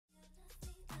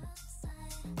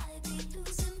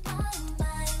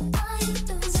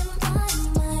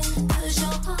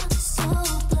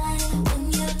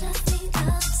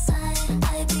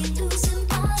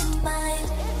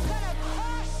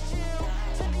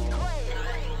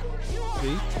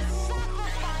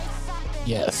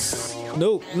Yes.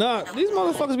 No, nah. These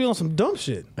motherfuckers be on some dumb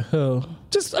shit. Who?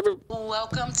 Just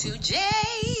Welcome to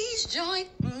Jay's Joint.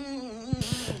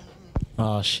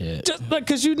 Oh shit. Just like,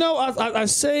 cause you know, I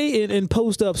say and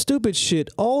post up stupid shit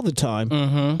all the time,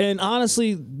 and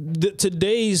honestly,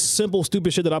 today's simple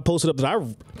stupid shit that I posted up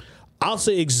that I'll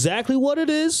say exactly what it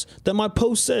is that my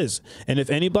post says, and if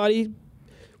anybody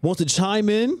wants to chime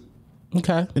in,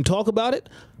 Okay. and talk about it,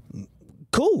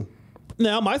 cool.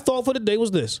 Now, my thought for the day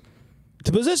was this: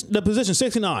 the position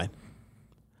 69.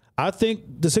 I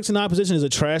think the 69 position is a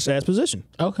trash ass position.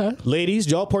 Okay. Ladies,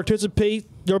 y'all participate.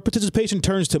 Your participation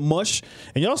turns to mush,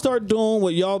 and y'all start doing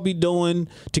what y'all be doing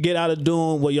to get out of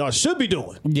doing what y'all should be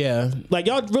doing. Yeah. Like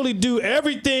y'all really do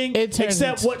everything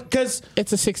except what? Because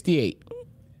it's a 68.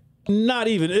 not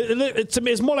even.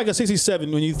 It's more like a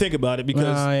 67 when you think about it.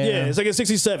 Because yeah, it's like a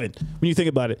 67 when you think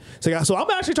about it. It's like, so I'm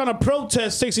actually trying to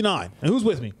protest 69. And who's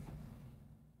with me?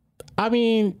 I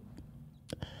mean,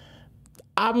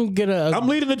 I'm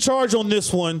leading the charge on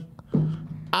this one.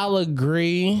 I'll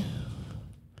agree,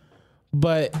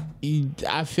 but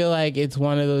I feel like it's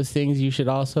one of those things you should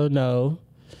also know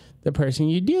the person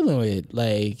you're dealing with.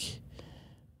 Like,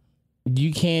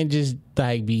 you can't just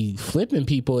like be flipping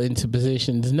people into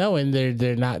positions knowing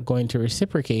they're not going to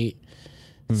reciprocate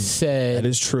That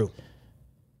is true.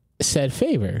 said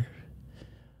favor.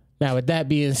 Now, with that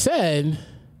being said,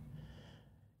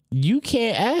 you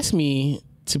can't ask me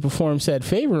to perform said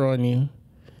favor on you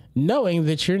knowing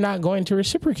that you're not going to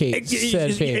reciprocate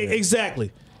said favor.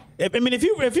 Exactly. I mean, if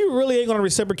you really ain't gonna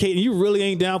reciprocate and you really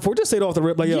ain't down for it, just say it off the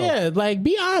rip. Like, yo, yeah, like,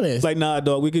 be honest. like, nah,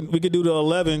 dog, we could do the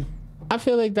 11. I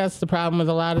feel like that's the problem with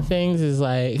a lot of things is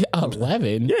like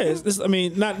 11. Yeah, it's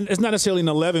not necessarily an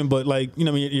 11, but like, you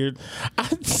know, you're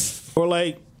or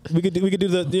like we could do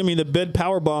the bed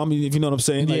power bomb, if you know what I'm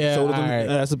saying. Like, Yeah, shoulder to- all right.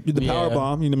 that's the power Yeah.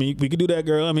 bomb. You know what I mean? We could do that,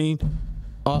 girl. I mean,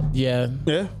 Yeah.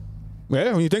 yeah.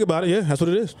 When you think about it, yeah, that's what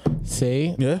it is.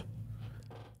 See? Yeah.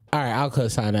 All right, I'll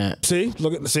co-sign that.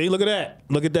 Look at that.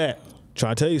 Look at that.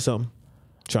 Trying to tell you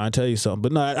something.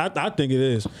 But no, I think it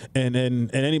is. And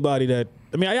anybody that,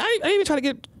 I mean, I even try to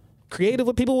get creative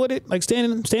with people with it, like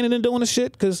standing and doing the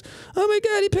shit, because, oh my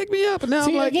God, he picked me up. And now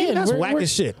I'm like, yeah, that's whack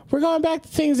as shit. We're going back to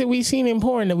things that we've seen in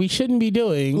porn that we shouldn't be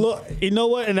doing. Look, you know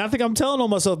what? And I think I'm telling on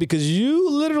myself because you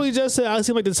literally just said I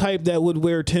seem like the type that would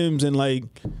wear Timbs and like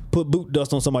put boot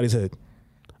dust on somebody's head.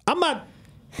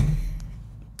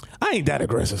 I ain't that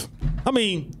aggressive. I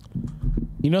mean,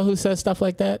 You know who says stuff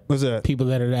like that? what's that? People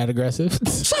that are that aggressive.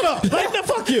 Shut up. Like, no,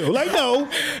 fuck you. Like, no,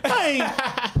 I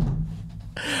ain't.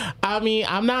 I mean,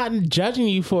 I'm not judging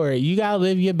you for it. You gotta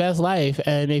live your best life,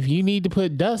 and if you need to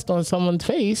put dust on someone's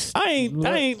face, I ain't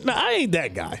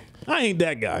that guy. I ain't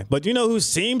that guy. But you know who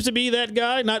seems to be that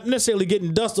guy? Not necessarily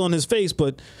getting dust on his face,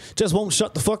 but just won't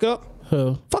shut the fuck up.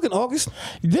 who? Fucking August.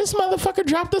 This motherfucker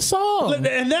dropped a song.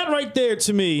 And that right there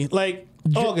to me, like,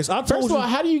 August, I told First of you. all,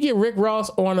 how do you get Rick Ross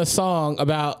on a song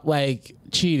about like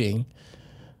cheating?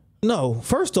 No,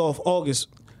 first off, August,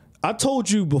 I told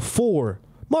you before,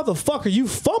 motherfucker, you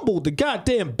fumbled the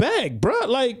goddamn bag, bruh.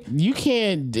 Like, You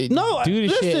can't do the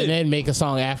shit listen. and then make a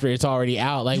song after it's already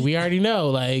out. Like, we already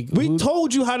know. Like, we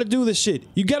told you how to do this shit.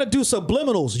 You got to do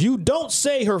subliminals. You don't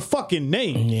say her fucking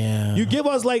name. Yeah. You give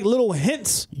us like little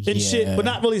hints and shit, but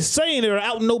not really saying it or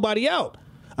outing nobody out.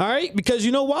 All right? Because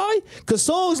you know why? Because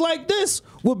songs like this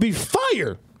would be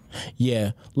fire.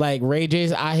 yeah, like Ray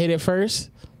J's "I Hit It First."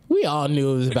 We all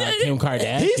knew it was about Kim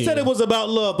Kardashian. He said it was about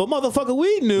love, but motherfucker,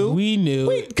 we knew. We knew.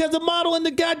 Because the model in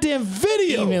the goddamn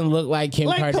video Even looked like Kim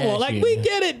Kardashian. Come on, like, we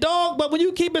get it, dog. But when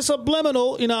you keep it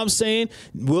subliminal, you know what I'm saying?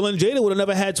 Will and Jada would have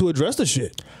never had to address the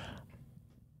shit.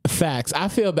 Facts.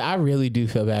 I really do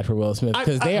feel bad for Will Smith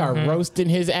because they are roasting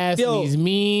his ass in these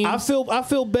memes. I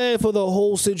feel bad for the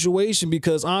whole situation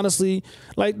because honestly,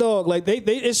 like, dog, like they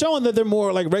it's showing that they're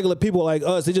more like regular people like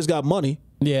us. They just got money.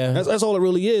 Yeah, That's all it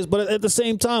really is. But at the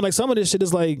same time, like, some of this shit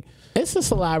is like, it's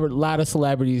a lot of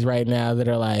celebrities right now that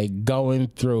are like going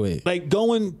through it. like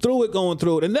going through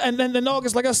it. And then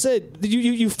August, like I said,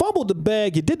 you fumbled the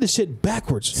bag. You did the shit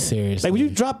backwards. Seriously. Like,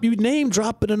 when you name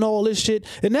dropping and all this shit.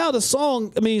 And now the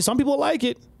song, I mean, some people like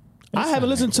it. I haven't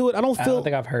listened to it. I don't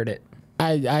think I've heard it.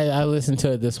 I listened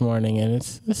to it this morning and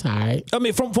it's all right. I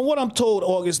mean, from what I'm told,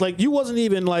 August, like, you wasn't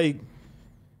even like,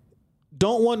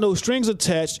 don't want no strings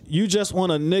attached. You just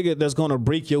want a nigga that's gonna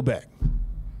break your back.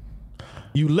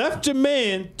 You left your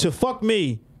man to fuck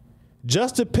me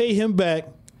just to pay him back.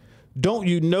 Don't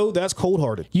you know that's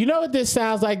cold-hearted? You know what this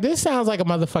sounds like? This sounds like a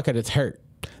motherfucker that's hurt.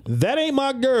 That ain't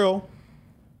my girl,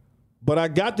 but I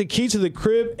got the key to the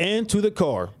crib and to the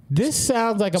car. This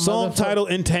sounds like a Song motherfucker. title,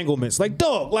 Entanglements. Like,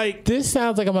 dog, like, This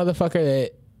sounds like a motherfucker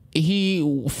that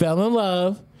he fell in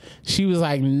love. She was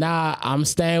like, nah, I'm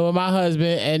staying with my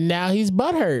husband. And now he's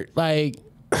butthurt. Like,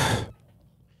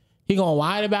 he gonna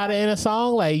whine about it in a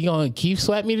song? Like, you gonna keep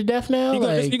sweat me to death now?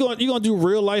 You gonna do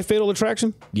real life Fatal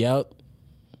Attraction? Yep.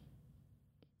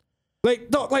 Like,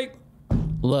 dog, like,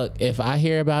 Look, if I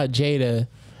hear about Jada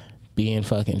being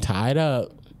fucking tied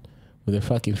up with her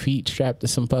fucking feet strapped to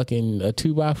some fucking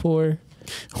 2x4, or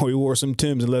he wore some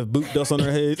Timbs and left boot dust on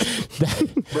her head.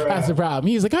 that's the problem.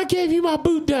 He's like, I gave you my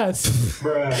boot dust.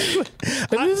 And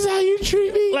this is how you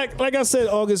treat me? Like I said,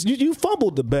 August, you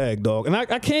fumbled the bag, dog, and I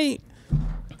can't.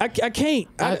 I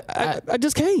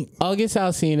just can't. August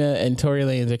Alsina and Tory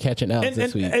Lanez are catching L's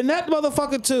this week. And that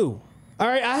motherfucker too. All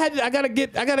right, I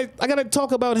gotta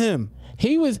talk about him.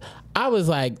 I was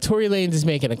like, Tory Lanez is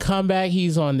making a comeback.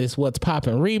 He's on this What's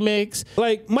Poppin' remix.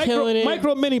 Like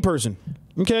micro mini person.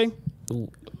 Okay.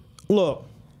 Look,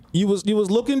 you was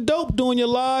looking dope doing your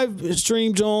live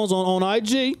stream, Jones, on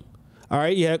IG. All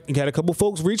right, you had a couple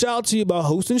folks reach out to you about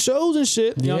hosting shows and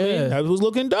shit. You know what I mean? That was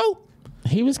looking dope.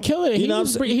 He was killing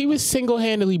it. He was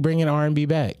single-handedly bringing R&B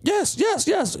back. Yes.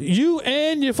 You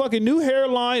and your fucking new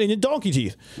hairline and your donkey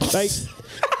teeth. Like,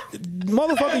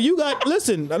 motherfucker, you got,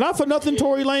 listen, not for nothing,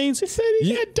 Tory Lanez. He said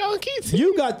he had donkey teeth.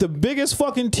 You got the biggest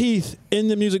fucking teeth in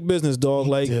the music business, dog.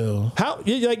 Like, do. how,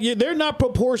 like, they're not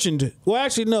proportioned. Well,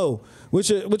 actually, no. Which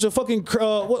a fucking,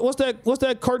 what's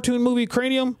that cartoon movie,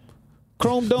 Cranium?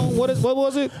 Chrome Dome? What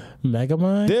was it?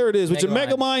 Megamind? There it is. With your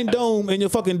Megamind dome and your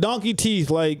fucking donkey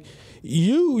teeth. Like,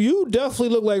 you definitely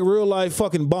look like real life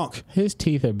fucking bunk. His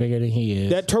teeth are bigger than he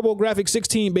is. That TurboGrafx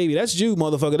 16, baby. That's you,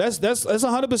 motherfucker. That's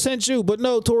 100% you. But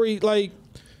no, Tory, like,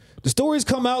 the stories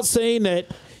come out saying that,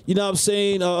 you know what I'm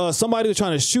saying, somebody was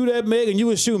trying to shoot at Meg and you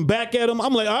was shooting back at him.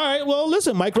 I'm like, all right, well,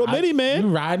 listen, Micro Mini, man. You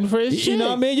riding for his shit. You know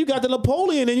what I mean? You got the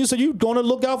Napoleon and you said you going to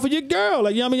look out for your girl.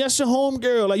 Like, you know what I mean? That's your home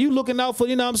girl. Like, you looking out for,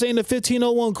 you know what I'm saying, the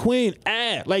 1501 queen.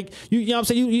 Like, you know what I'm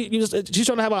saying? You just, she's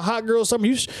trying to have a hot girl or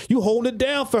something. You holding it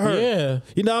down for her. Yeah.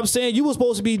 You know what I'm saying? You was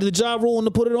supposed to be the job rule and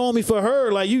to put it on me for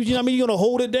her. Like, you know what I mean? You're going to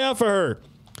hold it down for her.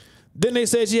 Then they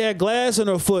said she had glass in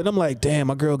her foot. And I'm like, damn,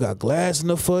 my girl got glass in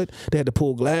her foot. They had to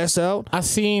pull glass out. I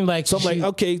seen like, so I'm like,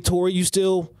 okay, Tory, you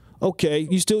still on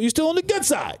the good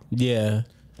side. Yeah.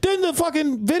 Then the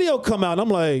fucking video come out. And I'm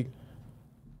like,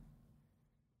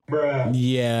 bruh.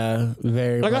 Yeah,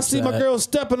 very like, much I see that. my girl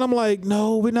stepping. I'm like,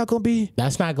 no, we're not going to be.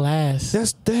 That's not glass.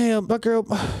 That's damn, my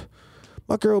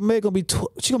girl Meg gonna be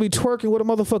she gonna be twerking with a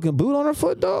motherfucking boot on her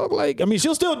foot, dog. Like, I mean,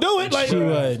 she'll still do it. Like, She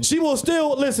would. She will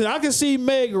still listen. I can see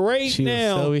Meg right She will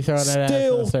now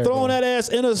still be throwing that ass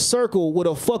in a circle. with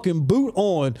a fucking boot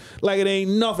on, like it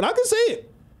ain't nothing. I can see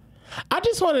it. I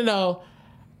just want to know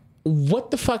what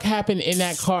the fuck happened in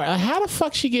that car. Like, how the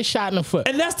fuck she get shot in the foot?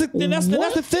 And that's the thing.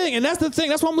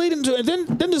 That's what I'm leading to. And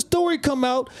then the story come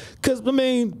out because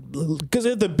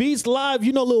if the Beats Live,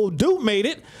 you know, Lil Duke made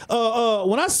it.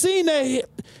 When I seen that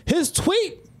his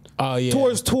tweet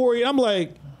towards Tory, I'm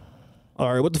like,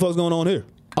 all right, what the fuck's going on here?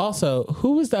 Also,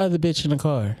 who was the other bitch in the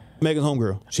car? Megan's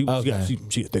homegirl. She was, Okay.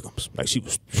 she a thickums. Like, she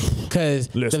was.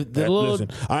 Because Listen, listen,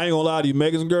 I ain't gonna lie to you,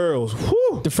 Megan's girls.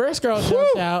 Whew. the first girl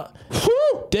jumped out,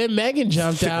 then Megan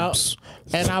jumped out,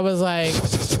 and I was like,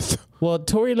 well,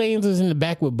 Tory Lanez was in the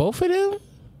back with both of them?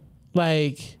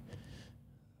 Like,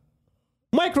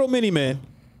 Micro Mini, man.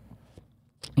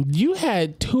 you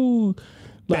had two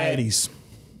like, Baddies.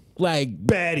 like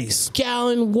Baddies.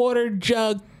 gallon water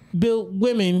jug built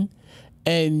women,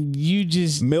 and you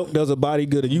just Milk does a body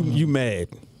good, and you mad.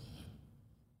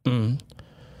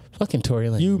 fucking Tory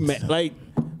Lanez. You mad. Like,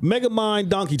 Megamind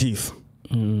Donkey Teeth.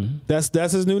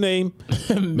 That's his new name.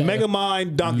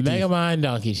 Megamind Donkey Teeth. Megamind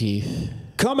Donkey Teeth.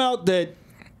 Come out that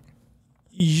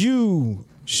you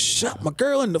shot my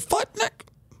girl in the foot, neck.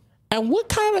 And what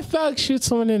kind of thug shoots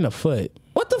someone in the foot?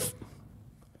 What the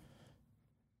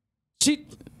she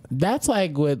That's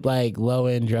like what like low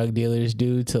end drug dealers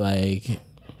do to like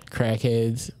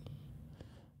crackheads.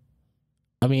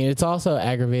 I mean, it's also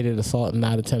aggravated assault and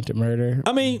not attempted murder.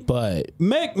 I mean, but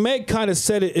Meg kind of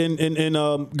said it in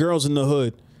Girls in the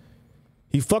Hood.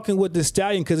 He fucking with the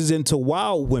stallion because he's into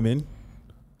wild women.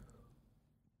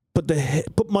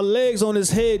 Put my legs on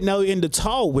his head, now he into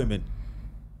tall women.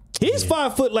 He's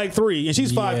 5'3" and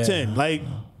she's 5'10". Like,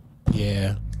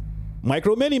 yeah,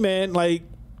 Micro Mini, man. Like,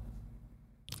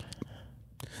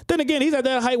 then again, he's at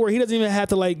that height where he doesn't even have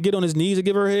to like get on his knees to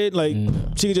give her head. Like,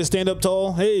 she can just stand up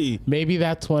tall. Hey, maybe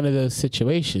that's one of those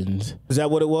situations. Is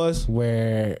that what it was?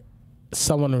 Where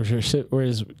someone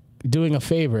was doing a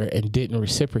favor and didn't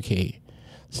reciprocate.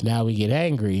 So now we get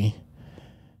angry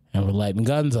and we're letting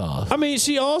guns off. I mean,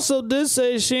 she also did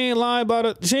say she ain't lying about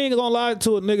it. She ain't gonna lie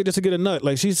to a nigga just to get a nut.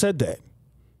 Like, she said that.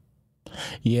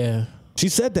 Yeah. She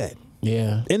said that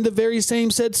Yeah. in the very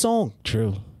same said song.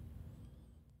 True.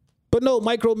 But no,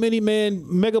 Micro Mini Man,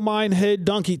 Megamind Head,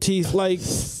 Donkey Teeth, like,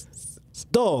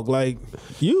 dog, like,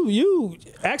 you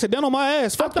accidental my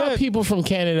ass. I Fuck thought that. people from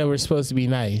Canada were supposed to be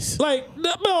nice. Like,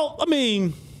 well, I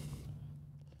mean,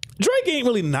 Drake ain't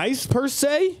really nice per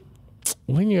se.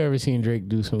 When you ever seen Drake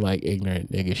do some like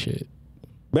ignorant nigga shit?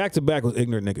 Back to back with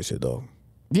ignorant nigga shit, dog.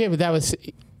 Yeah, but that was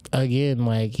again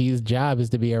like his job is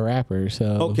to be a rapper. So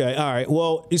Okay, all right.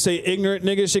 Well, you say ignorant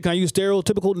nigga shit. Can I use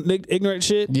stereotypical ignorant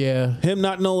shit? yeah. Him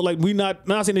not know, like, not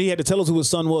saying that he had to tell us who his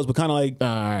son was, but kind of like, All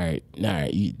right.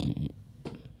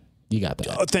 You got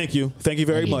that. thank you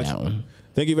very I need much. that one.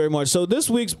 Thank you very much. So this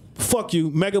week's Fuck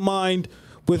You, Megamind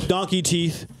with Donkey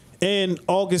Teeth and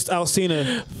August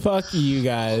Alsina. Fuck you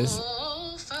guys.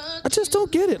 Oh, fuck I just don't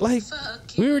get it. Like,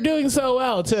 We were doing so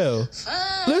well too.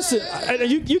 listen,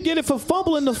 you get it for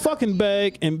fumbling the fucking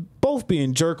bag and both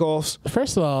being jerk offs.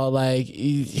 First of all, like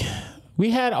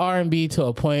we had R&B to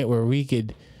a point where we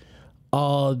could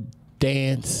all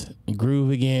dance,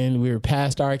 groove again. We were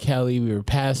past R. Kelly. We were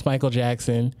past Michael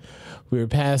Jackson. We were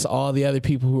past all the other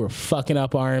people who were fucking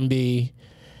up R&B.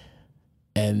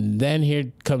 And then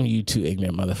here come you two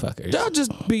ignorant motherfuckers. Y'all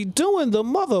just be doing the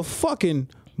motherfucking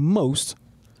most.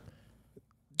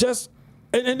 Just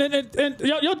and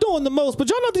y'all doing the most, but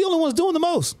y'all not the only ones doing the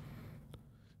most.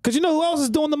 Cause you know who else is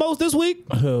doing the most this week?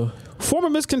 Who? Former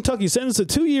Miss Kentucky sentenced to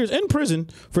 2 years in prison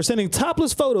for sending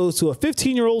topless photos to a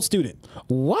 15-year-old student.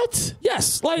 What?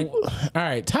 Yes, like, All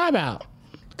right, time out.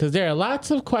 Because there are lots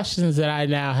of questions that I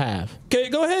now have. okay,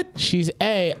 go ahead. She's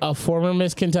a former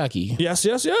Miss Kentucky. Yes.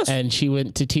 And she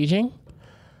went to teaching.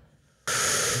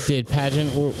 Did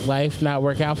pageant life not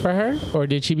work out for her? Or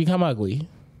did she become ugly?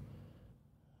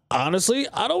 Honestly,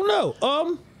 I don't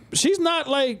know. She's not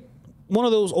like one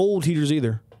of those old teachers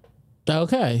either.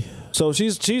 Okay. So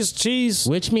she's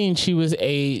Which means she would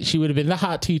have been the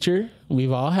hot teacher.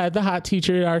 We've all had the hot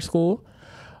teacher at our school.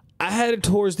 I had it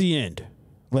towards the end.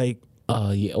 Like,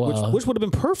 Oh, yeah. Well, which would have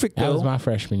been perfect that though. was my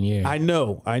freshman year. I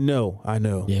know. Yeah,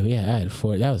 I had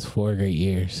 4. That was 4 great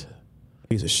years.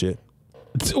 Piece of shit.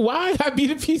 Why I be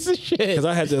the piece of shit? Because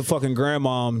I had the fucking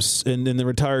grandmoms and then the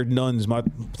retired nuns. My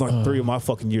 3 of my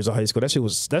fucking years of high school.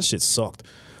 That shit sucked.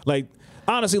 Like,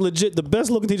 honestly, legit, the best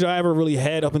looking teacher I ever really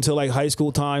had up until like high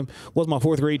school time was my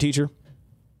 4th grade teacher.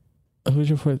 Who's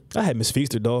your fourth? I had Miss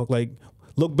Feaster, dog. Like,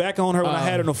 look back on her when I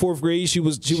had her in the 4th grade. She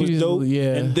was dope.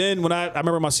 Yeah. And then when I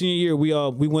remember my senior year,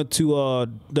 we went to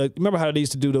remember how they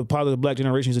used to do the Pilot of the Black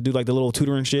Generation used to do like the little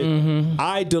tutoring shit. Mm-hmm.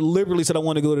 I deliberately said I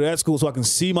wanted to go to that school so I can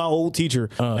see my old teacher.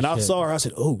 And I shit. saw her. I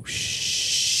said, "Oh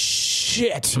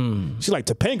shit!" She's like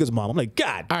Topanga's mom. I'm like,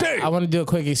 God All damn. right, I want to do a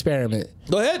quick experiment.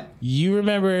 Go ahead. You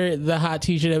remember the hot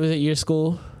teacher that was at your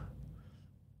school?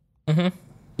 Mm-hmm.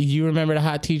 You remember the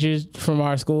hot teachers from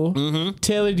our school? Mm-hmm.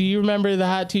 Taylor, do you remember the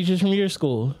hot teachers from your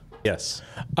school? Yes.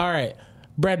 All right.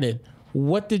 Brendan,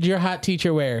 what did your hot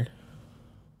teacher wear?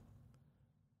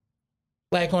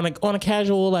 Like on a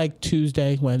casual, like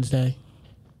Tuesday, Wednesday?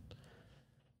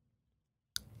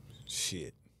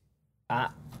 Shit.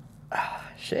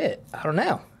 Shit, I don't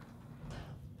know.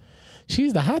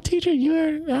 She's the hot teacher?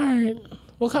 You're all right.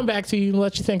 We'll come back to you and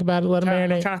let you think about it. Let them I'm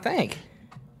marinate. trying to think.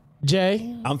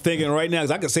 Jay? I'm thinking right now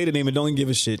because I can say the name and don't even give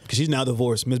a shit because she's now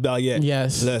divorced, Miss Balliette.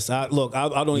 Yes. I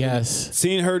don't Yes. even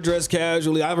seeing her dress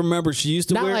casually. I remember she used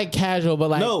to Not wear like casual,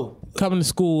 but like No. coming to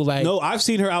school like No, I've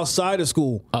seen her outside of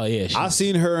school. Oh yeah. I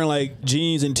seen her in like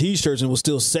jeans and t-shirts and was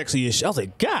still sexy as shit. I was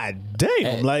like, God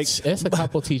damn! Like, it's a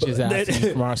couple teachers that I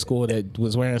seen from our school that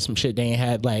was wearing some shit they ain't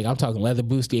had. Like I'm talking leather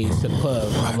bustiers to the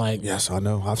pub. I'm like, yes, I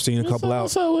know. I've seen a couple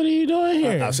out. So what are you doing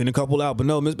here? I've seen a couple out, but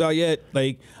no, Miss Balliette.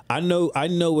 Like, I know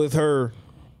with her.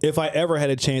 If I ever had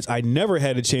a chance, I never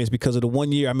had a chance because of the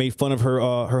one year I made fun of her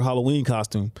her Halloween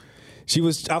costume.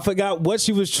 I forgot what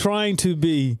she was trying to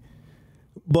be,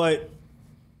 but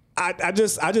I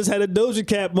just had a Doja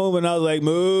Cat moment. I was like,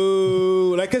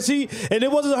 moo, like, cause and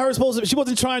it wasn't her she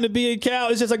wasn't trying to be a cow.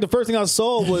 It's just like the first thing I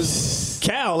saw was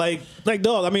cow, like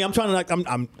dog. I mean, I'm trying to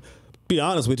I'm be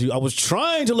honest with you. I was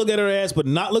trying to look at her ass, but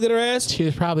not look at her ass. She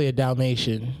was probably a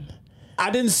Dalmatian. I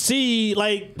didn't see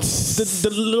like the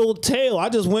little tail. I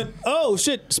just went, oh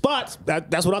shit, spots.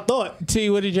 That's what I thought. T,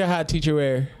 what did your hot teacher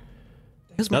wear?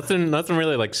 Nothing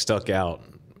really like stuck out.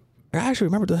 I actually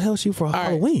remember the hell she for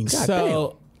Halloween. God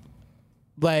So,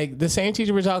 like the same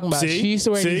teacher we're talking about, See? she used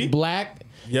to wear See? these black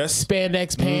Yes.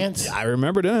 spandex pants, damn. I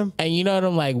remember them. and you know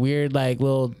them like weird like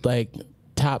little like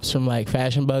tops from like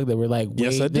Fashion Bug that were like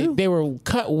Yes, I do. They were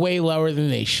cut way lower than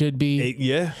they should be.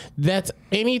 Yeah. That's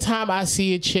anytime I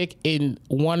see a chick in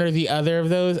one or the other of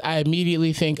those, I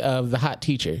immediately think of the hot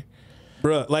teacher.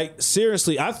 Bruh, like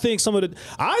seriously, I think that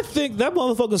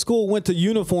motherfucking school went to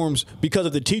uniforms because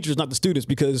of the teachers, not the students.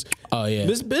 Because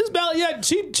Miss Ballard,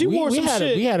 she wore some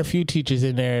shit. We had a few teachers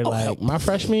in there, like my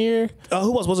freshman year.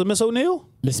 Who was it? Miss O'Neill?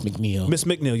 Miss McNeil. Miss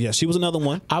McNeil, yeah, she was another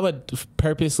one. I would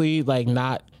purposely like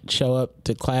not show up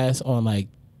to class on like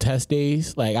test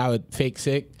days. Like I would fake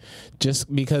sick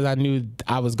just because I knew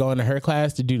I was going to her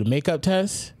class to do the makeup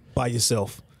test By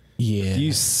yourself. Yeah.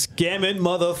 You scamming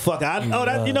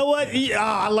motherfucker. You know what?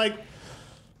 I like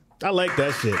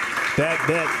that shit. You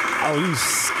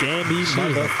scammy She was a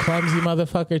motherfucker. clumsy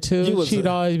motherfucker too. She'd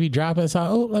always be dropping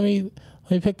something. Oh, let me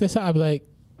pick this up. I'd be like,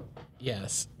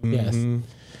 yes.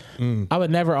 I would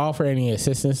never offer any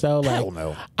assistance though. Like, Hell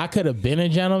no. I could have been a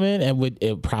gentleman and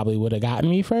it probably would have gotten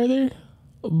me further.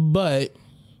 But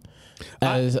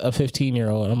as a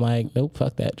 15-year-old, I'm like, nope,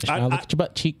 fuck that. Just now look at your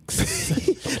butt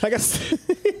cheeks. Like I said,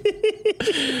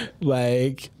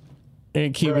 like,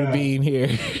 and keep it being here.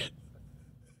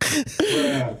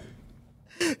 the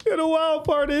wild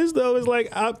part is though, is like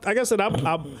I said,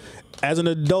 I'm as an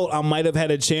adult, I might have had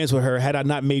a chance with her had I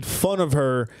not made fun of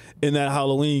her in that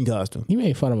Halloween costume. You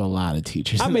made fun of a lot of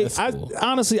teachers.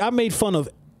 Honestly, I made fun of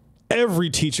every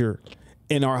teacher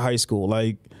in our high school.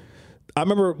 Like, I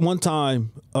remember one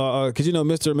time, because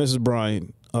Mr. and Mrs.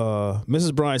 Bryan.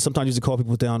 Mrs. Bryan sometimes used to call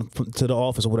people down to the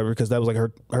office or whatever because that was like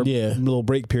her little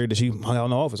break period that she hung out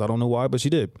in the office. I don't know why, but she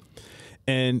did.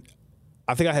 And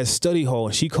I think I had study hall,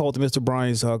 and she called to Mr.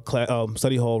 Bryan's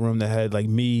study hall room that had like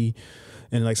me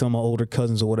and like some of my older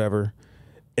cousins or whatever.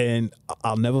 And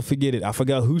I'll never forget it. I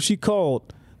forgot who she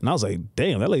called, and I was like,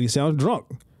 "Damn, that lady sounds drunk."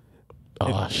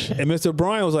 Oh shit! And Mr.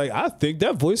 Bryan was like, "I think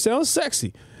that voice sounds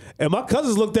sexy." And my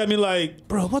cousins looked at me like,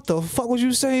 "Bro, what the fuck was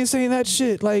you saying that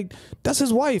shit? Like, that's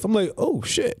his wife." I'm like, "Oh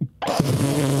shit."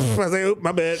 I was like, "Oh,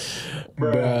 my bad."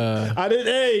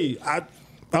 Bruh.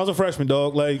 I was a freshman,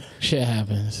 dog. Like, shit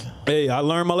happens. Hey, I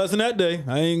learned my lesson that day.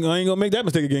 I ain't gonna make that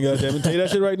mistake again, goddamn it. Tell you that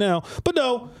shit right now. But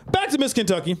no, back to Miss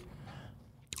Kentucky.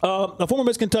 A former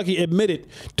Miss Kentucky admitted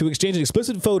to exchanging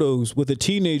explicit photos with a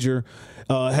teenager,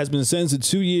 has been sentenced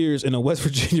to 2 years in a West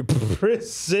Virginia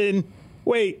prison.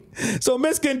 Wait, so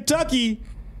Miss Kentucky?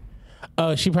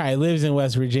 Oh, she probably lives in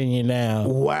West Virginia now.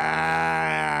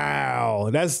 Wow,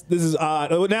 this is odd.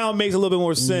 Now it makes a little bit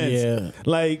more sense. Yeah.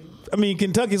 Like, I mean,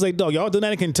 Kentucky's like, dog, y'all doing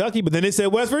that in Kentucky, but then they said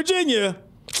West Virginia.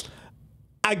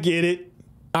 I get it.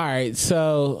 All right,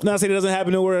 so Not saying it doesn't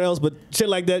happen nowhere else, but shit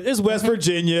like that. It's West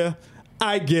Virginia.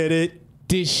 I get it.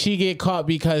 did she get caught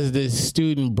because the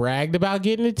student bragged about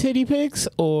getting the titty pics,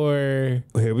 or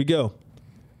Here we go.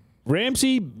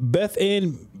 Ramsey Beth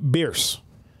Ann Bierce,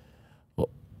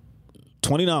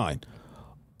 29,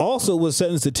 also was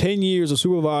sentenced to 10 years of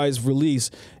supervised release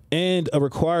and a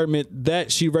requirement that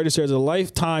she register as a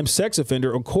lifetime sex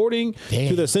offender, according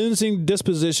to the sentencing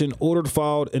disposition order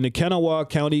filed in the Kanawha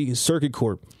County Circuit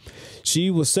Court.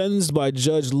 She was sentenced by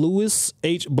Judge Lewis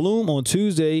H. Bloom on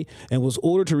Tuesday and was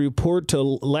ordered to report to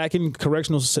Lakin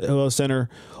Correctional Center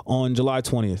on July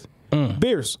 20th.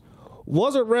 Bierce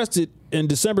was arrested in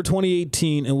December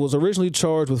 2018 and was originally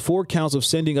charged with 4 counts of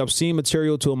sending obscene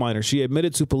material to a minor. She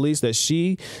admitted to police that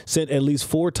she sent at least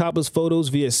 4 topless photos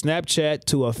via Snapchat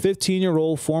to a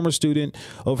 15-year-old former student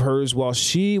of hers while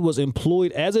she was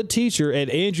employed as a teacher at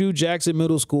Andrew Jackson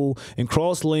Middle School in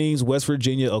Cross Lanes, West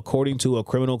Virginia, according to a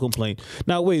criminal complaint.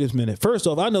 Now, wait a minute. First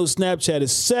off, I know Snapchat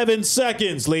is 7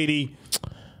 seconds, lady.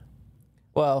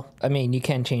 Well, I mean, you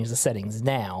can change the settings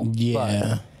now.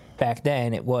 Yeah. But back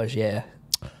then, it was, yeah.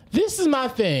 This is my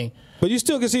thing. But you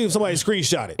still can see if somebody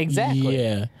screenshot it. Exactly.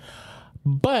 Yeah.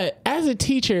 But as a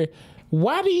teacher,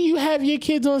 why do you have your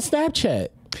kids on Snapchat?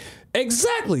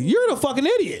 Exactly. You're the fucking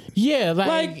idiot. Yeah,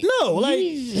 like no,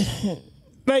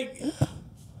 like,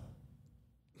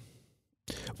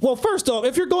 well, first off,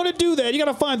 if you're going to do that, you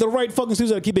got to find the right fucking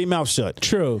students that keep their mouth shut.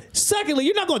 True. Secondly,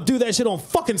 you're not going to do that shit on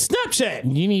fucking Snapchat.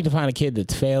 You need to find a kid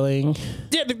that's failing.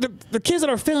 Yeah, the kids that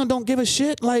are failing don't give a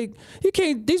shit. Like, you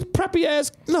can't, these preppy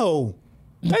ass, no.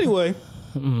 Anyway,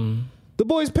 the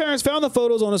boy's parents found the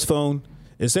photos on his phone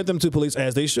and sent them to police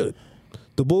as they should.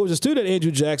 The boy was a student at Andrew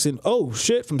Jackson, from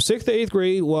 6th to 8th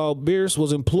grade while Bierce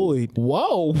was employed.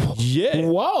 Whoa. Yeah.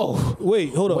 Whoa.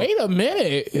 Wait, hold on. Wait a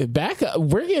minute. Back up.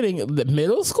 We're getting the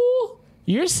middle school?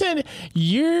 You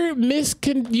were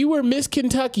Miss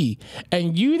Kentucky,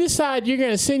 and you decide you're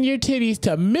going to send your titties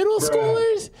to middle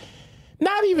schoolers?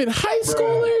 Not even high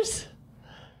schoolers?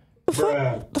 The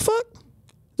fuck,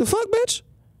 bitch?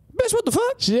 Bitch, what the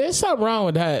fuck? There's something wrong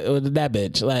with that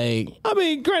bitch. Like, I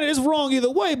mean, granted, it's wrong either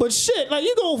way, but shit, like,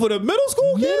 you going for the middle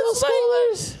school kids? middle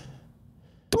schoolers?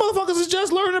 The motherfuckers is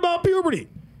just learning about puberty.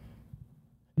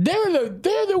 They're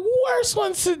the worst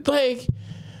ones to, like,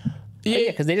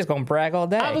 Yeah, because they just gonna brag all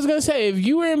day. I was gonna say, if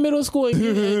you were in middle school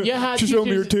and your hot She showed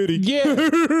me her titty. Yeah,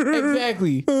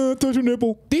 exactly. Touch your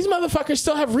nipple. These motherfuckers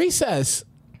still have recess.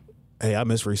 Hey, I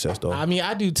miss recess though. I mean,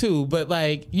 I do too, but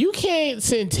like, you can't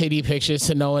send titty pictures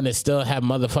to no one that still have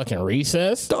motherfucking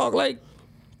recess. Dog, like.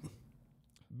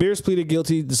 Beers pleaded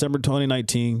guilty December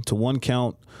 2019 to 1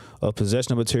 count of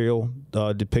possession of material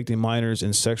depicting minors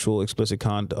in sexual explicit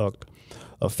conduct,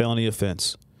 a felony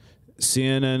offense.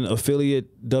 CNN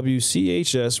affiliate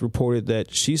WCHS reported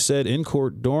that she said in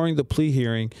court during the plea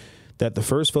hearing that the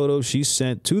first photo she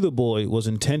sent to the boy was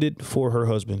intended for her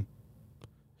husband.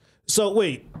 So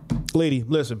wait, lady,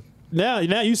 listen. Now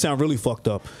you sound really fucked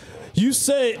up. You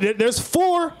said that there's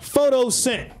 4 photos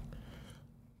sent.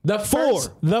 The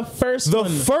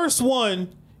first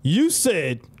one you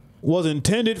said was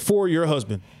intended for your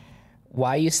husband.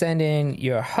 Why you sending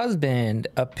your husband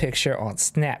a picture on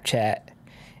Snapchat?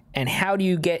 And how do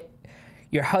you get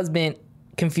your husband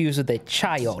confused with a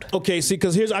child? Okay, see,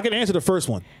 because I can answer the first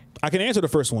one.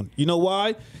 You know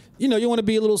why? You know, you want to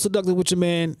be a little seductive with your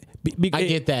man. I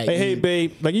get that. Hey,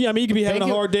 babe. Like, yeah, I mean, you could be having a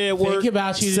hard day at work. Think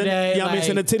about you today. Yeah, I mean,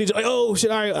 send the titties. Like, oh,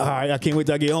 shit, all right, I can't wait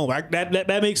till I get home.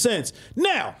 That makes sense.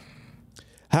 Now,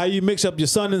 how you mix up your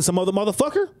son and some other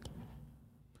motherfucker?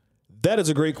 That is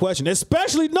a great question,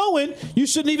 especially knowing you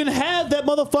shouldn't even have that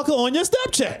motherfucker on your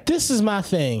Snapchat. This is my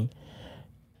thing.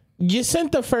 You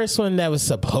sent the first one that was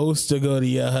supposed to go to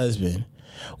your husband.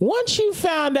 Once you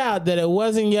found out that it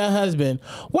wasn't your husband,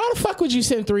 why the fuck would you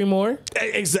send 3 more?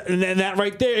 Exactly, and that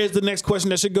right there is the next question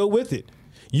that should go with it.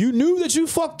 You knew that you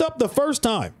fucked up the first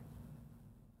time.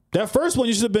 That first one,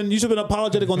 you should have been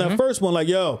apologetic on that first one, like,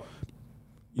 yo,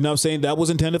 you know what I'm saying? That was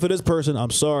intended for this person. I'm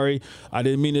sorry. I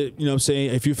didn't mean it. You know what I'm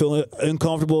saying? If you feel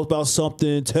uncomfortable about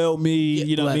something, tell me.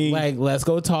 You know what I mean? Like, let's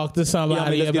go talk to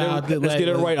somebody about it. Let's get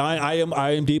it right.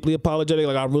 I am deeply apologetic.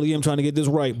 Like, I really am trying to get this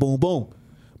right. Boom, boom.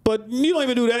 But you don't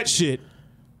even do that shit.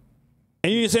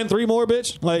 And you didn't send 3 more,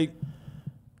 bitch? Like,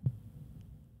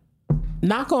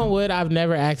 knock on wood, I've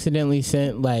never accidentally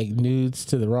sent like nudes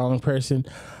to the wrong person.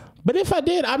 But if I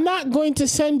did, I'm not going to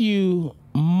send you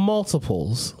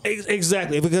multiples.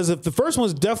 Exactly, because if the first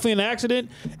one's definitely an accident,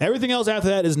 everything else after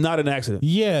that is not an accident.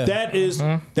 Yeah, that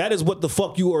is what the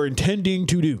fuck you are intending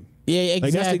to do. Yeah, exactly.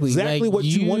 Like, that's exactly what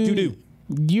you want to do.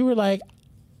 You were like,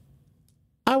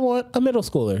 I want a middle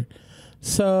schooler,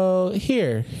 so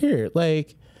here.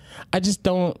 Like, I just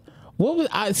don't. What was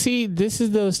I see? This is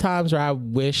those times where I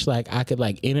wish like I could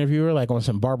like interview her like on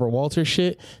some Barbara Walters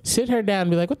shit, sit her down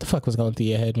and be like, what the fuck was going through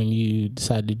your head when you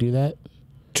decided to do that?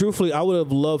 Truthfully, I would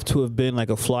have loved to have been like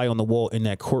a fly on the wall in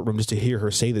that courtroom just to hear her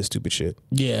say this stupid shit.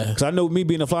 Yeah, because I know me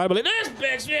being a fly, I'd be like, this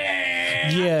bitch,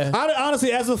 yeah. I'd,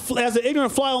 honestly, as an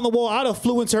ignorant fly on the wall, I'd have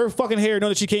flew into her fucking hair,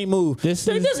 knowing that she can't move. This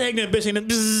ignorant bitch, and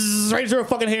bzzz, right into her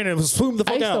fucking hair and swoop the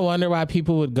fuck out. I used to wonder why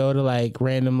people would go to like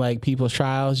random like people's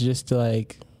trials just to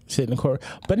like sit in the court.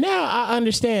 But now I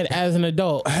understand as an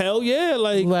adult. Hell yeah.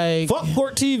 Like fuck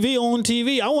court TV on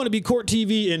TV. I want to be court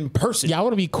TV in person. Yeah, I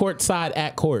want to be courtside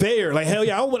at court. There. Like, hell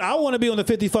yeah. I want to be on the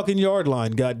 50 fucking yard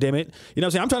line, god damn it. You know what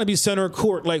I'm saying? I'm trying to be center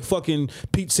court like fucking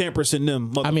Pete Sampras and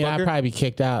them, motherfucker. I mean, I'd probably be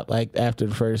kicked out like after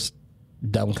the first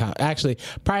dumb comment. Actually,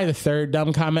 probably the third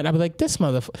dumb comment. I'd be like, this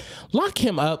motherfucker, lock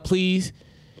him up, please.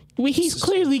 He's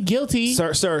clearly guilty.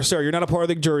 Sir, you're not a part of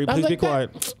the jury. Please be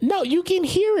quiet. No, you can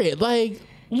hear it. Like,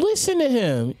 listen to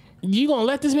him. You gonna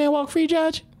let this man walk free,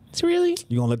 Judge? It's really?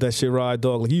 You gonna let that shit ride,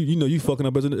 dog? Like, you know you fucking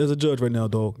up as a judge right now,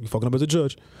 dog. You fucking up as a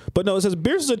judge. But no, it says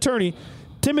Bierce's attorney,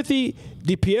 Timothy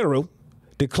DiPiero,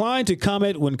 declined to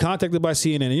comment when contacted by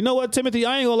CNN. And you know what, Timothy?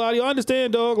 I ain't gonna lie to you. I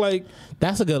understand, dog. Like,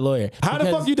 that's a good lawyer. How the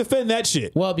fuck you defend that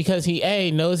shit? Well, because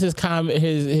he knows his client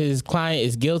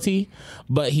is guilty,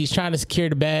 but he's trying to secure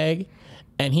the bag,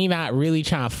 and he not really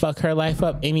trying to fuck her life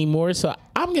up anymore. So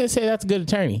I'm gonna say that's a good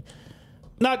attorney.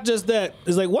 Not just that.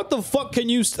 It's like, what the fuck can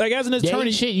you, like, as an attorney?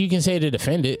 Yeah, shit you can say to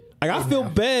defend it. Like, I feel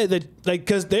bad that, like,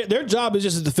 because their job is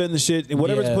just to defend the shit and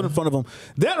whatever's put in front of them.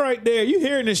 That right there, you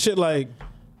hearing this shit like,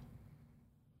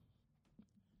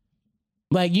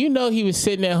 you know, he was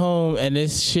sitting at home and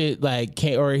this shit like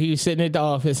came, or he was sitting at the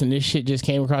office and this shit just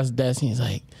came across the desk and he's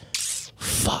like,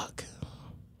 fuck.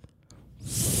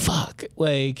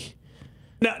 Like,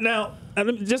 now,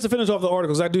 just to finish off the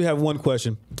articles, I do have one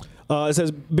question. It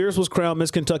says Bierce was crowned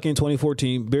Miss Kentucky in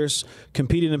 2014. Bierce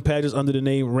competed in pageants under the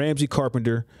name Ramsey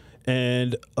Carpenter,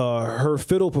 and her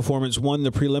fiddle performance won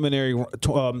the preliminary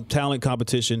talent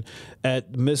competition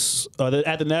at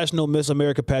the National Miss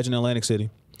America pageant in Atlantic City.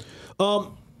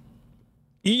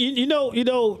 You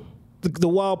know the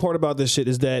wild part about this shit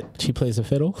is that she plays a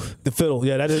fiddle. The fiddle,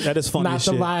 yeah, that is funny. Not as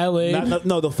the shit. violin.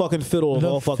 No, the fucking fiddle of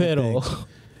all fucking things.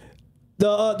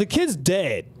 The kid's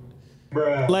dad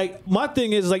Like my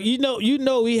thing is like you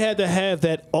know he had to have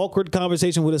that awkward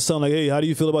conversation with his son. Like, hey, how do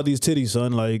you feel about these titties,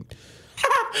 son? Like.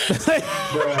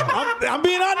 I'm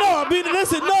being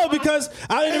listen, no, because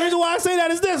the reason why I say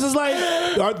that is this is like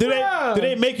do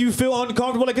they make you feel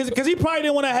uncomfortable? Like, because he probably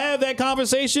didn't want to have that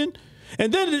conversation.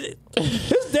 And then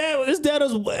his dad was,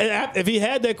 if he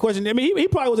had that question, I mean, he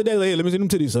probably was a dad like, hey, let me see them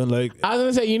titties, son. Like, I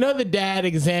was gonna say, the dad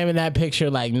examined that picture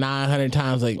like 900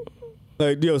 times, like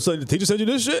yo, son, the teacher sent you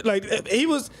this shit. Like, he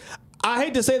was. I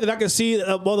hate to say that I can see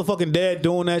a motherfucking dad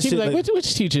doing that shit. Like,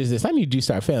 which teacher is this? I need you to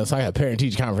start failing so I got a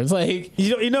parent-teacher conference. Like,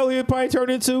 you know he'd probably turn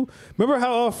into. Remember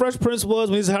how Fresh Prince was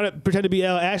when he had to pretend to be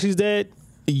Al Ashley's dad?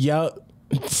 Yup.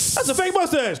 That's a fake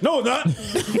mustache. No,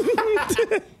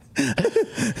 it's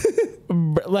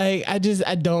not. Like, I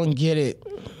don't get it.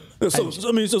 So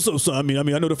I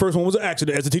know the first one was an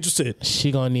accident, as the teacher said. She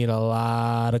gonna need a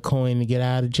lot of coin to get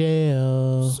out of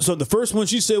jail. So the first one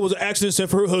she said was an accident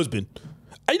sent for her husband.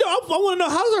 I want to know,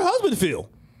 how does her husband feel?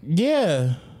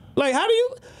 Yeah. Like, how do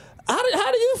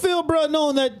you feel, bro,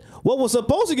 knowing that what was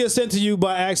supposed to get sent to you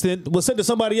by accident was sent to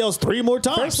somebody else 3 more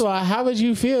times? First of all, how would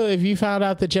you feel if you found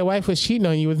out that your wife was cheating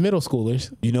on you with middle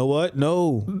schoolers? You know what?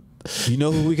 No. You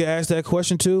know who we could ask that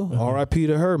question to? R.I.P.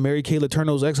 to her, Mary Kay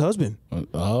Letourneau's ex-husband.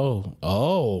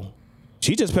 Oh.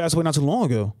 She just passed away not too long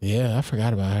ago. Yeah, I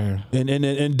forgot about her.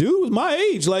 And dude was my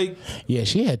age. Like, yeah,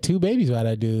 she had 2 babies by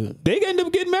that dude. They ended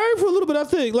up getting married for a little bit, I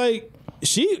think. Like,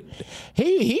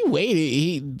 he waited.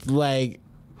 He, like,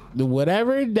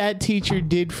 whatever that teacher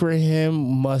did for him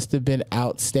must have been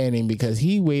outstanding because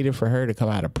he waited for her to come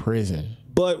out of prison.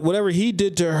 But whatever he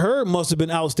did to her must have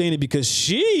been outstanding because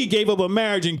she gave up a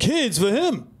marriage and kids for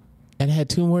him. And had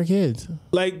 2 more kids.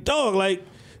 Like, dog, like,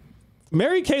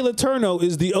 Mary Kay Letourneau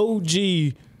is the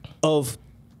OG of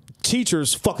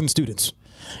teachers fucking students.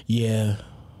 Yeah.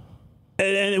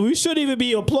 And we shouldn't even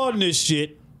be applauding this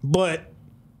shit, but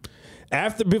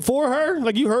before her,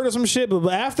 like, you heard of some shit, but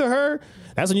after her,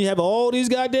 that's when you have all these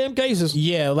goddamn cases.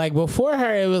 Yeah, like, before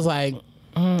her, it was like,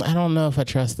 I don't know if I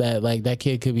trust that. Like, that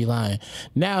kid could be lying.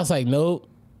 Now it's like, nope.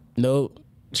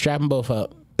 Strap them both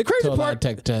up. The crazy to a lie part,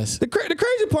 detector test. the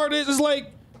crazy part is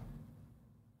like,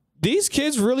 these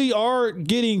kids really are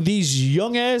getting these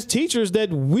young ass teachers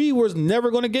that we was never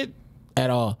going to get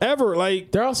at all. Ever.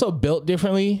 Like, they're also built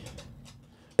differently.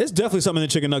 It's definitely something in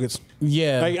the chicken nuggets.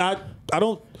 Yeah. Like, I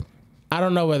don't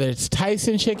know whether it's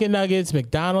Tyson chicken nuggets,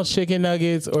 McDonald's chicken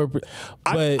nuggets, but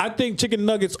I think chicken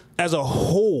nuggets as a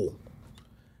whole,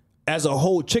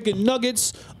 chicken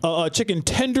nuggets, chicken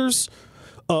tenders,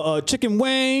 chicken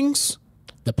wings,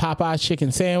 the Popeyes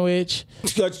chicken sandwich,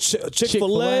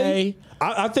 Chick-fil-A.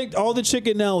 I think all the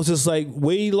chicken now is just like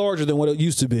way larger than what it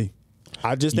used to be.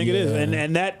 I just think it is.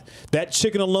 And that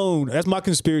chicken alone, that's my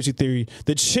conspiracy theory.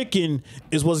 The chicken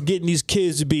is what's getting these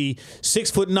kids to be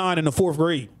 6'9" in the 4th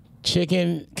grade.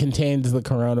 Chicken contains the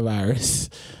coronavirus.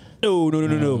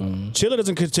 No. Chili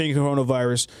doesn't contain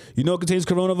coronavirus. You know what contains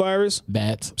coronavirus?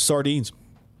 Bats. Sardines.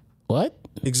 What?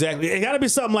 Exactly. It got to be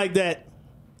something like that.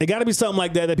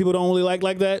 That people don't really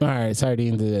like that. All right,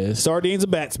 sardines it is. Sardines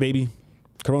and bats, baby.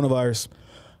 Coronavirus.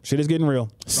 Shit is getting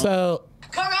real. So,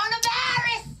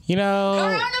 Coronavirus.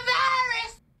 Coronavirus.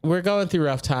 We're going through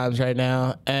rough times right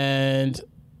now, and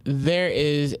there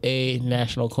is a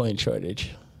national coin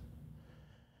shortage.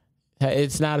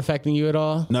 It's not affecting you at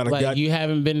all? You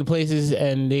haven't been to places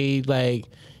and they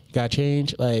got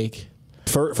change?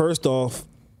 First off,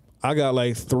 I got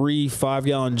 3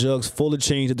 5-gallon jugs full of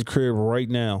change at the crib right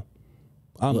now.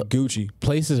 I'm Gucci.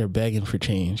 Places are begging for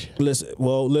change.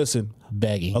 Listen.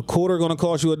 Begging. A quarter gonna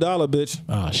cost you $1, bitch.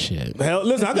 Oh shit. Hell,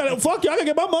 listen, I gotta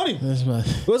get my money.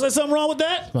 Was there something wrong with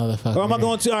that? Motherfucker. Or am I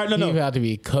going to? All right, no. You about to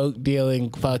be coke dealing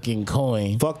fucking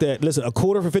coin. Fuck that. Listen, a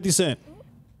quarter for 50 cents.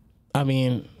 I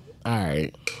mean, all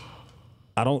right.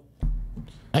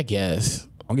 I guess.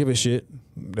 I don't give a shit.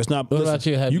 That's not. What about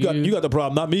you? You got the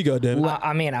problem, not me, goddamn it.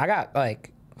 I mean, I got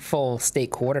full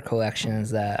state quarter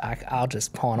collections that I'll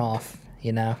just pawn off.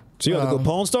 You know. So you got to go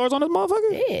Pawn Stars on this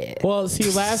motherfucker? Yeah. Well,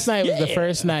 see, last night was the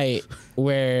first night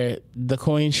where the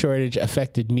coin shortage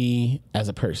affected me as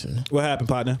a person. What happened,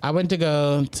 partner? I went to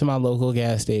go to my local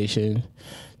gas station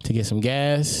to get some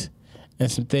gas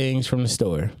and some things from the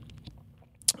store.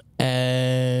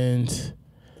 And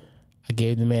I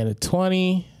gave the man a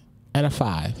 20 and a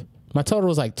 5. My total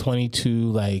was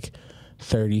 22,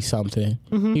 30 something.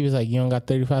 Mm-hmm. He was like, you don't got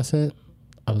 35 cents?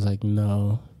 I was like,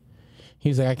 no. He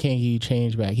was like, I can't give you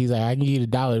change back. He's like, I can give you the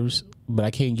dollars, but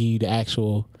I can't give you the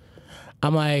actual.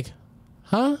 I'm like,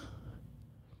 huh?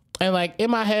 And in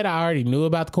my head, I already knew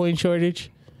about the coin shortage,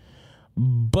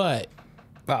 but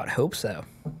I would hope so.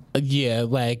 Yeah,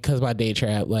 because my day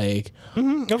trap.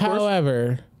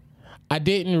 However, I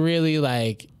didn't really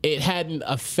like it hadn't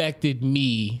affected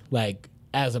me like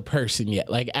as a person yet,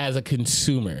 like as a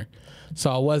consumer.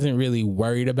 So I wasn't really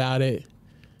worried about it.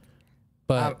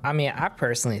 But I mean, I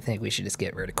personally think we should just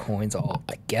get rid of coins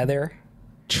altogether.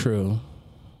 true.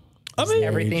 I mean,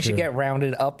 Everything true. should get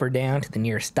rounded up or down to the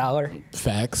nearest dollar.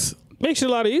 Facts. makes it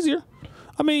a lot easier.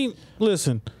 I mean,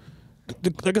 listen,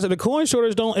 like I said, the coin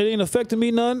shortage it ain't affecting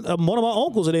me none. One of my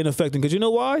uncles it ain't affecting because you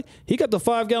know why? He got the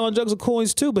 5-gallon jugs of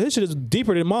coins too, but his shit is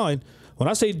deeper than mine. When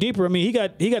I say deeper, I mean he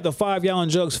got the 5-gallon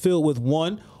jugs filled with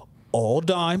 1, all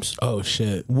dimes, Oh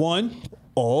shit. 1,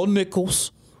 all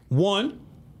nickels, 1,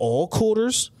 all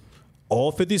quarters,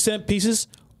 all 50-cent pieces,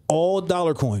 all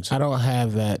dollar coins, I don't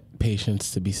have that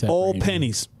patience to be separated. all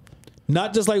pennies.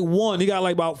 Not just like one. He got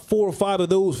like about 4 or 5 of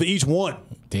those for each one.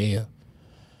 Damn.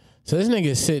 So this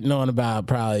nigga's sitting on about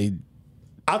probably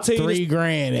I'll tell you this,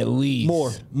 $3,000 at least. more.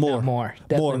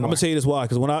 Definitely I'm gonna tell you this why,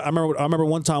 because when I remember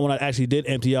one time when I actually did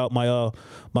empty out my Those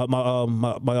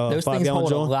things 5-gallon hold a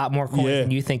joint. lot more coins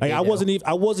than you think Like they I do.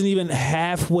 wasn't even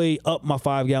halfway up my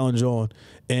 5-gallon joint,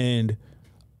 and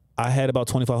I had about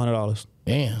 $2,500.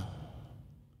 Damn.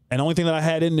 And the only thing that I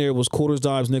had in there was quarters,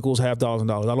 dimes, nickels,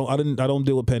 $1,000. I don't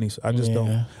deal with pennies. I just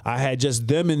don't. I had just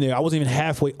them in there. I wasn't even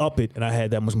halfway up it, and I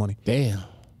had that much money. Damn.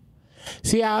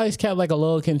 See, I always kept like a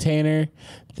little container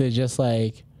to just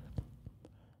like,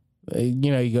 you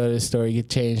know, you go to the store, you get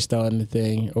change thrown in the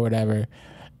thing or whatever.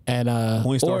 And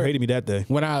Coin Star hated me that day.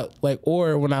 when I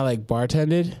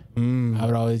bartended, I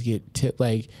would always get tipped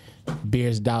like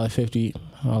beers $1.50.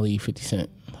 I'll leave 50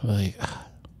 cents. Like,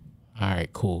 all right,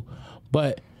 cool.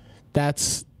 But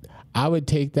I would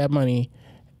take that money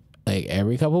like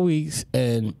every couple of weeks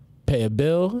and pay a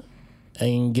bill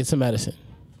and get some medicine.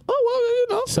 Oh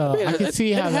well, you know. So I can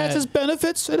see how it has that- its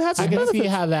benefits. It has its I can benefits. see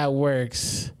how that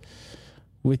works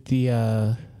with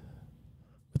the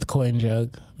coin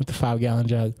jug, with the 5-gallon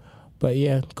jug. But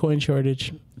yeah, coin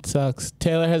shortage it sucks.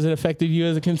 Taylor, has it affected you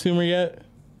as a consumer yet?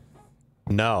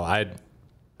 No, I'd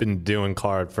been doing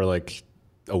card for like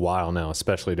a while now,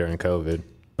 especially during COVID.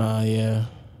 Yeah.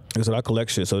 Like I said, I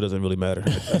collect shit, so it doesn't really matter.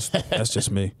 That's just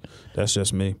me. That's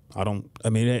just me. And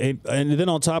then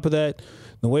on top of that,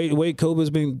 the way COVID's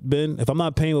been, if I'm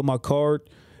not paying with my card,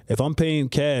 if I'm paying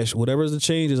cash, whatever the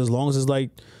change is, as long as it's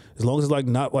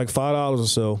not like $5 or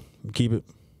so, keep it.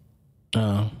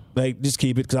 Oh. Like just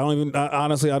keep it, because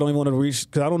honestly I don't even want to reach,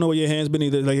 because I don't know where your hand's been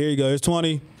either. Like here you go, it's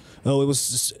 20. Oh, it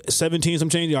was 17 some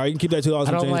change. All right, you can keep that $2 I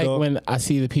some don't change. like dog. when I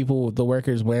see the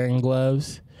workers wearing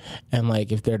gloves, and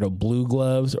like if they're the blue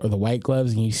gloves or the white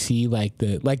gloves, and you see like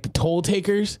the toll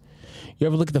takers. You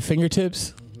ever look at the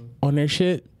fingertips on their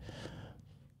shit?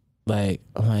 Like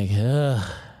I'm like,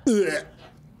 ugh,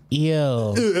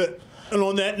 ew. And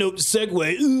on that note,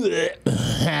 segue.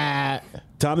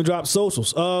 Time to drop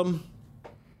socials.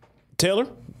 Taylor,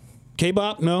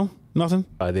 K-Bop, no, nothing.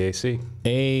 By the AC.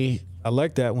 I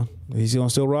like that one. He's gonna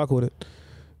still rock with it.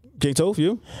 King Toph,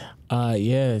 you?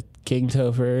 Yeah, King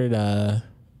Topher,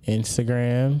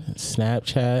 Instagram,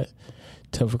 Snapchat,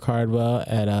 Topher Cardwell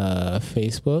at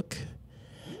Facebook,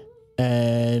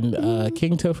 and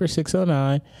King Topher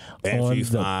 609 on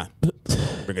the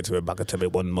Bring it to it back to me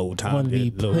one more time. on the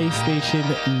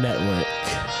PlayStation Network.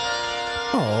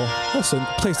 Oh, that's a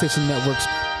PlayStation Network's.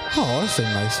 Oh, that's so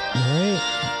nice. All right,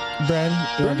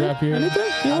 Bren, you want to drop your?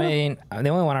 Anything? I mean, the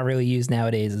only one I really use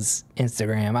nowadays is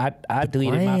Instagram. I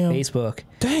deleted my Gram. Facebook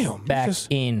Damn. back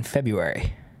in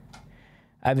February.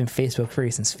 I've been Facebook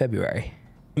free since February.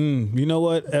 You know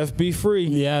what? FB free.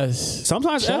 Yes.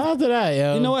 Sometimes Shout out to that,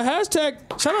 yo. You know what?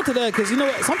 Hashtag shout out to that, because you know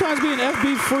what? Sometimes being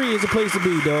FB free is the place to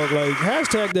be, dog. Like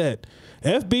hashtag that.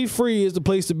 FB free is the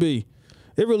place to be.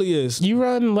 It really is. You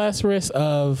run less risk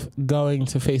of going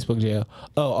to Facebook jail.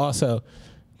 Oh, also,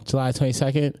 July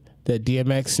 22nd, the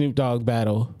DMX Snoop Dogg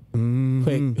battle.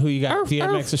 Quick, who you got?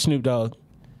 DMX or Snoop Dogg?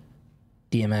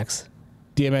 DMX.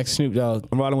 DMX, Snoop Dogg.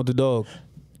 I'm riding with the dog.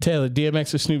 Taylor,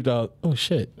 DMX or Snoop Dogg? Oh,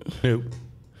 shit. Nope.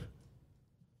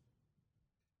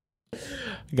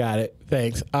 Got it.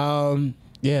 Thanks.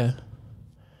 Yeah.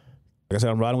 Like I said,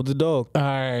 I'm riding with the dog. All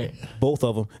right. Both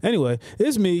of them. Anyway,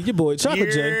 it's me, your boy, Chocolate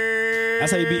J.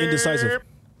 That's how you be indecisive.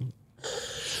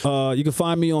 You can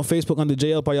find me on Facebook under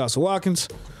JL Payaso Watkins,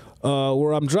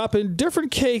 where I'm dropping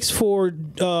different cakes for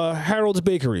Harold's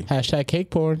Bakery. Hashtag cake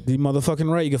porn. The motherfucking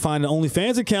right. You can find the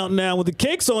OnlyFans account now with the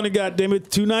cakes on it, goddammit.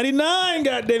 $2.99,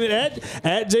 goddammit,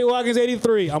 at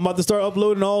JWatkins83. I'm about to start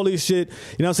uploading all this shit. You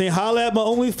know what I'm saying? Holla at my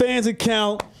OnlyFans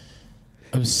account.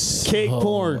 I'm so, Cake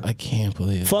porn. I can't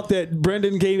believe it. Fuck that.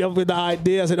 Brendan came up with the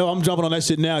idea. I said, oh, I'm jumping on that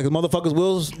shit now, because motherfuckers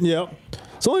will, yep.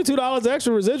 It's only $2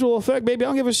 extra residual effect, baby. I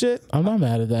don't give a shit. I'm not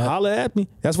mad at that. Holla at me.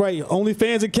 That's right.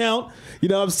 OnlyFans account. You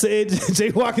know what I'm saying? Jay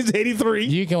Watkins 83.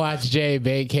 You can watch Jay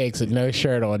bake cakes with no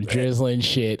shirt on, drizzling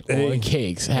shit on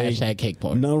cakes. Hashtag cake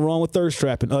porn. Nothing wrong with thirst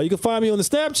trapping. You can find me on the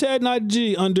Snapchat and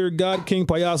IG under God King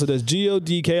Payaso. That's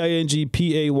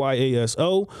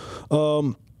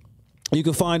GODKINGPAYASO. You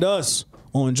can find us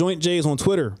on Joint J's on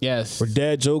Twitter. Yes. Where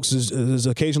Dad Jokes is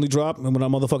occasionally dropped when our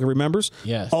motherfucker remembers.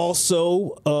 Yes.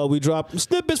 Also, we drop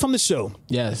snippets from the show.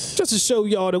 Yes. Just to show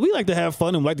y'all that we like to have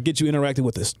fun and we like to get you interacting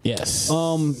with us. Yes.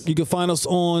 You can find us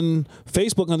on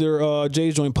Facebook under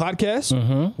Jay's Joint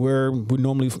Podcast, where we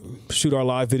normally shoot our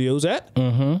live videos at.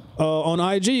 On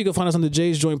IG, you can find us on the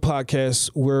Jay's Joint Podcast,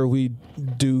 where we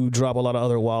do drop a lot of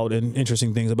other wild and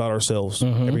interesting things about ourselves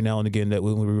every now and again that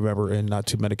we remember and not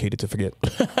too medicated to forget.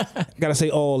 Gotta say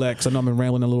all that because I know I've been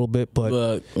rambling a little bit, but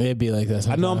Look, it'd be like that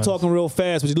sometimes. I know I'm talking real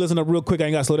fast, but you listen up real quick. I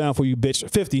ain't gotta slow down for you, bitch.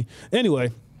 50.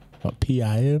 Anyway.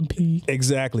 PIMP.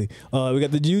 Exactly. We got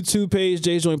the YouTube page,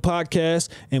 Jay's Joint Podcast,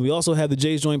 and we also have the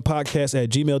Jay's Joint Podcast at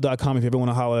gmail.com if you ever want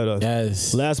to holler at us.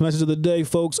 Yes. Last message of the day,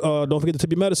 folks. Don't forget to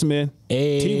tip your medicine, man.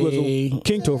 Hey. T-Wizzle,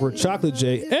 King Topher, Chocolate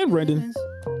J, and Brendan.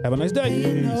 Have a nice day.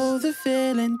 You know the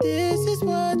feeling. This is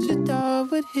what you thought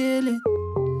would heal it,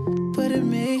 but it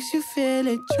makes you feel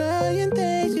it. Trying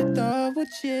things you thought were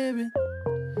cheering,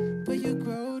 but you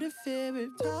grow to fear it.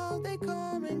 Talk, they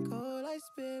come and go like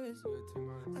spirits.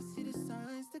 I see the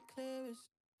signs the clearest.